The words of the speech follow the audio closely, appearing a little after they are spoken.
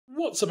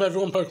What's up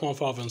everyone, Pokemon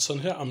Father and Son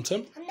here, I'm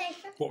Tim. I'm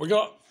Nathan. What we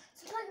got?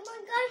 Some Pokemon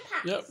Go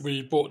packs. Yep,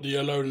 we bought the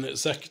Alone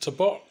Executor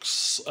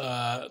box,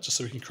 just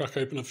so we can crack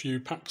open a few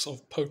packs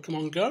of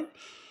Pokemon Go.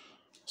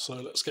 So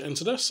let's get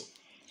into this.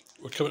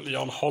 We're currently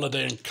on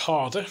holiday in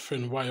Cardiff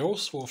in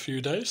Wales for a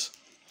few days.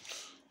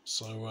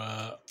 So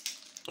I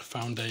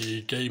found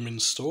a gaming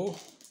store,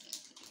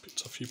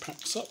 picked a few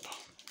packs up.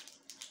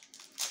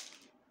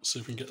 See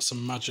if we can get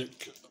some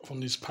magic on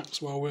these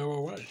packs while we're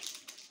away.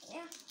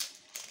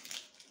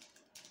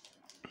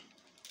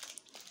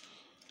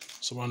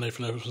 So while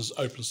Nathan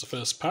opens the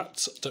first pack,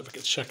 don't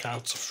forget to check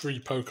out a free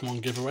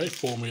Pokemon giveaway,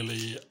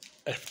 formerly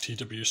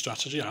FTW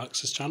Strategy,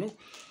 Alex's channel.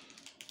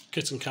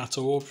 Kittencat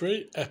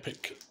Aubrey,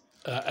 Eric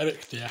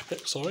the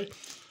Epic,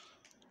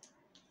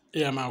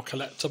 EML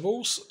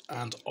Collectibles,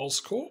 and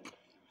Ozcorp.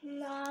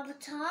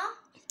 Avatar.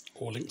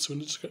 All links are in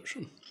the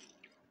description.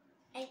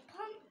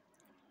 Apon.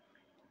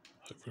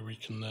 Hopefully we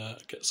can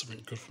get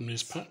something good from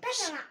these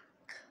packs.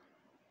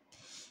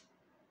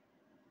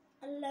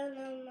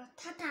 Alone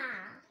Tata.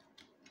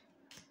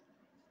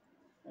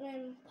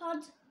 Pod,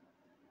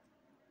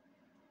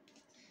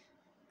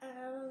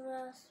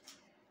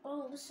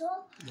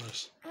 Bulbasaur,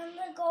 Nice. and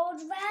the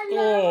gold rare.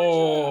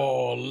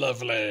 Oh,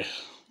 lovely.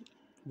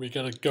 We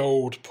get a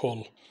gold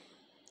pull.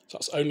 So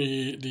that's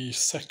only the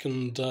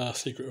second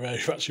secret rare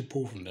you actually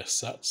pull from this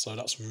set, so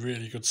that's a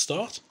really good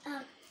start.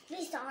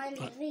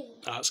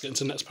 Let's get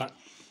into the next pack.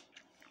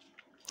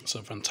 It's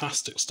a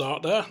fantastic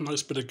start there.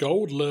 Nice bit of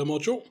gold, lure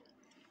module.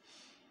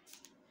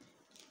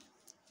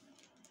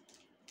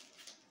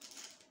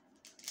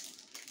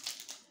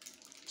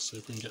 See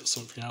if we can get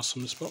something else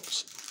from this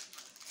box.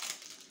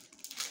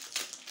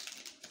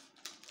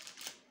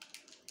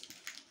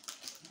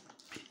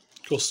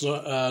 Of course,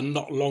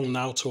 not long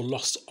now till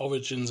Lost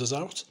Origins is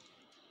out.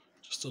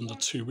 Just under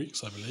 2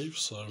 weeks, I believe,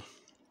 so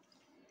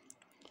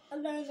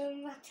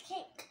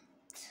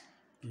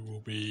we will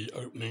be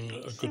opening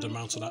a good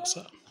amount of that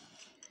set.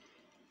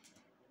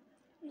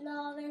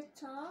 Of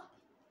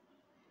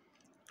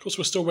course,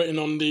 we're still waiting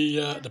on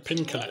the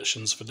pin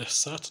collections for this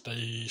set.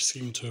 They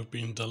seem to have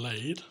been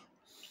delayed.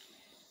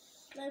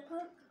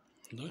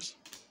 Nice.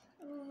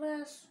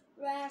 Reverse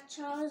rare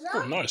Charizard.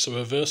 Oh, nice. A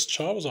reverse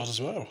Charizard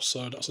as well.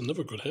 So that's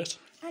another good hit.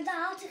 And an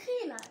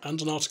Articuno. And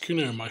an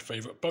Articuno, my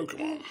favourite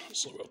Pokemon.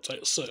 So we'll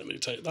certainly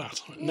take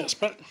that. Right, next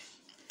pack.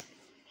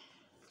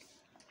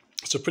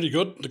 So pretty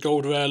good. The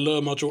gold rare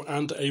lure module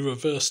and a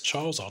reverse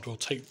Charizard. We'll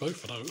take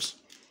both of those.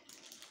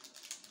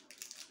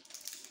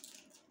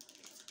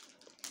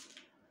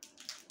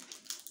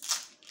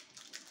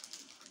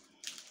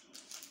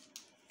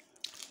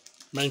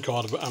 Main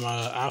card I'm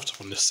after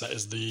from this set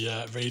is the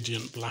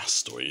Radiant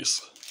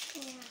Blastoise.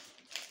 Yeah.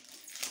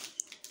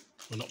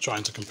 We're not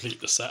trying to complete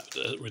the set,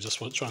 we're just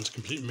trying to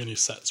complete mini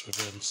sets with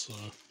him, so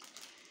it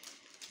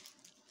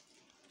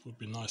would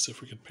be nice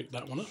if we could pick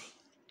that one up.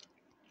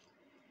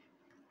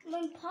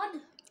 Pod.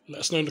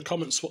 Let us know in the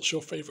comments what's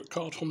your favourite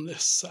card from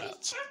this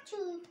set.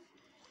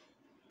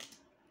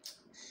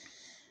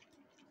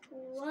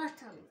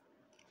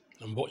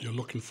 And what you're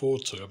looking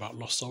forward to about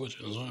Lost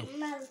Origin as well.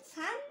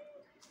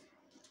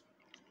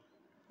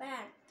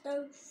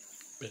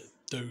 Bit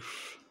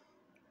doof.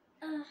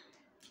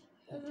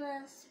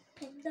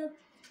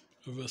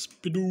 Reverse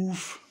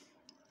Bidoof.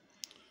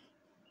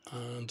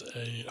 And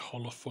a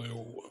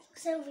holofoil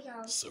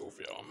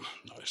Sylveon.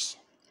 Nice.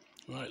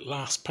 Right,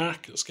 last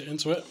pack. Let's get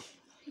into it.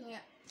 Yeah.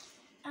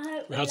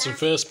 We had some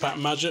first pack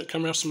magic.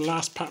 Can we have some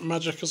last pack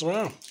magic as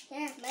well?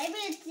 Yeah, maybe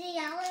it's the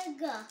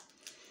Alaga.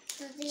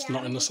 It's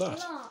not in the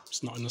set.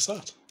 It's not in the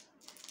set.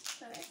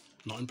 Sorry.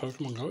 Not in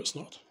Pokemon Go, it's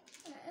not.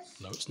 Yes.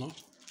 No, it's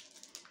not.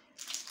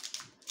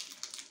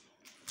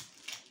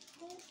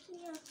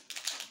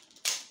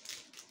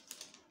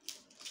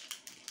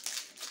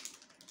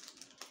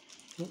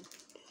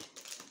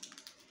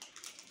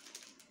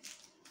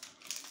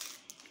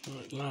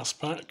 Right, last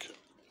pack.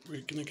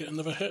 We're going to get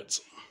another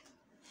hit.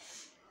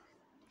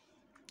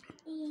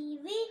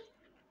 Eevee.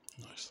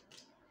 Nice.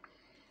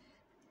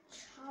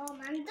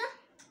 Charmander.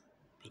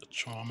 Bit of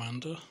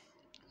Charmander.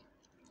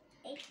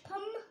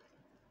 Apon.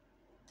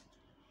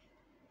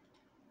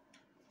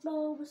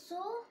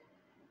 Bulbasaur.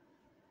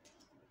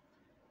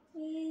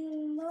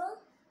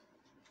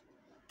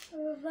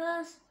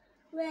 Reverse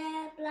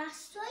rare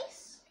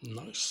Blastoise.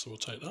 Nice, so we'll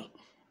take that.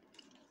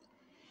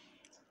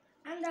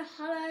 And a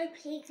hollow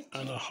Pikachu.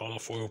 And a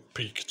holofoil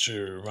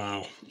Pikachu.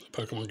 Wow.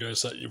 Pokemon Go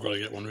set, you've got to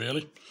get one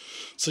really.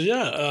 So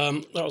yeah,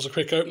 that was a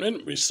quick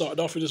opening. We started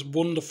off with this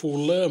wonderful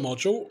lure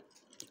module.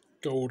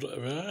 Gold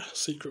rare,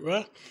 secret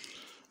rare.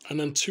 And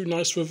then two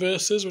nice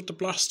reverses with the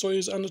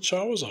Blastoise and the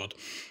Charizard.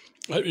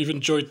 I hope you've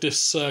enjoyed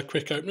this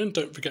quick opening.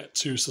 Don't forget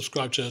to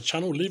subscribe to the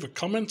channel, leave a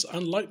comment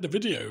and like the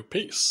video.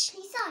 Peace.